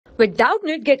With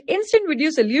Doubtnut, get instant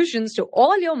video solutions to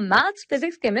all your maths,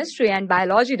 physics, chemistry, and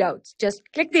biology doubts. Just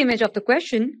click the image of the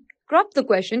question, crop the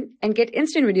question, and get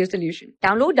instant video solution.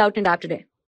 Download Doubtnut app today.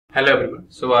 Hello everyone.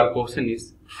 So our question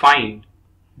is, find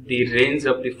the range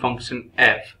of the function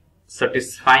f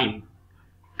satisfying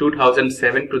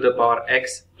 2007 to the power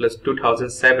x plus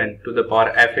 2007 to the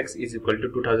power fx is equal to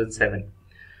 2007.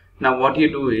 Now what you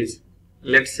do is,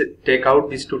 let's take out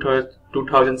this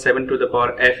 2007 to the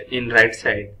power f in right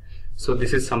side. So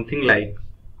this is something like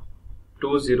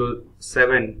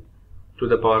 207 to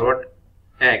the power what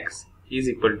x is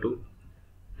equal to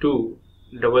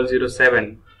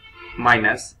 2007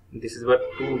 minus this is what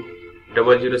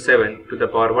 2007 to the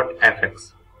power what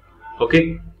fx.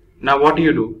 Okay, now what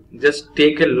you do, just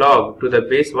take a log to the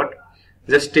base what,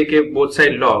 just take a both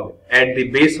side log at the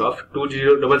base of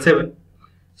 2007.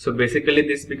 So basically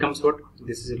this becomes what,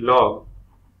 this is log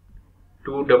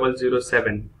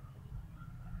 2007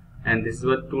 and this is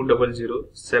what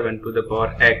 2007 to the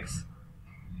power x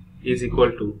is equal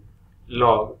to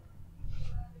log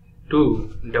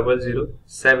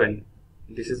 2007,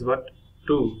 this is what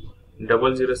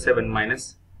 2007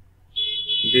 minus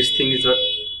this thing is what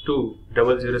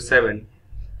 2007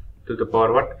 to the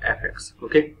power what fx.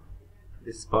 Okay,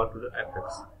 this is power to the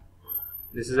fx,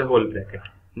 this is a whole bracket.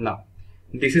 Now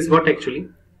this is what actually,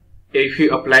 if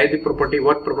you apply the property,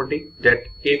 what property, that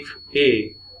if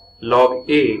a log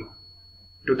a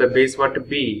to the base what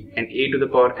b and a to the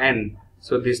power n,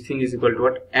 so this thing is equal to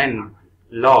what, n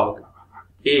log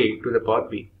a to the power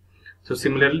b. So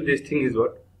similarly this thing is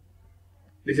what,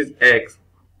 this is x,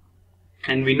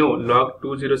 and we know log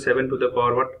 207 to the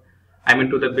power what, I mean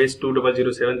to the base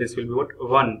 2007, this will be what,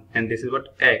 1, and this is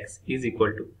what x is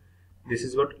equal to, this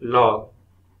is what log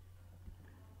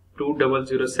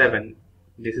 2007,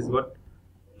 this is what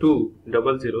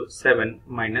 2007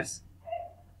 minus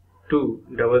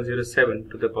 2007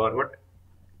 to the power what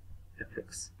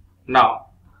fx. Now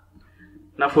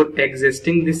for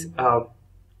existing this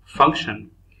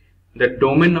function, the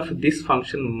domain of this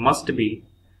function must be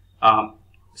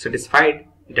satisfied.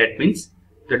 That means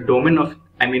the domain of,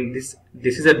 I mean this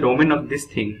is a domain of this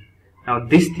thing. Now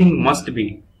this thing must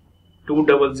be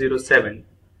 2007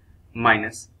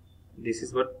 minus this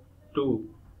is what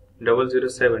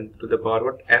 2007 to the power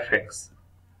what fx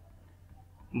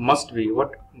must be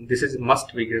what, this is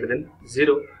must be greater than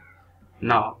 0.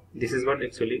 Now this is what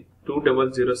actually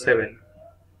 2007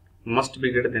 must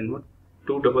be greater than what,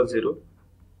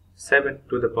 2007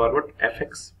 to the power what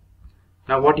fx.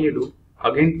 Now what you do,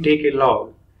 again take a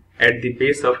log at the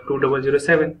base of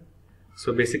 2007.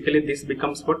 So basically this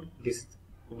becomes what, this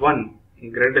 1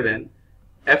 greater than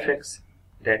fx.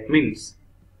 That means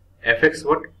fx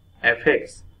what,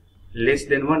 fx less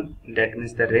than 1. That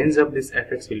means the range of this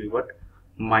fx will be what,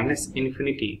 minus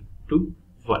infinity to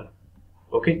 1.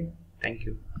 Okay, thank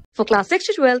you. For class 6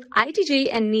 to 12, IIT JEE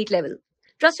and NEET level.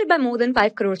 Trusted by more than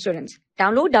 5 crore students.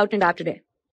 Download Doubtnut app today.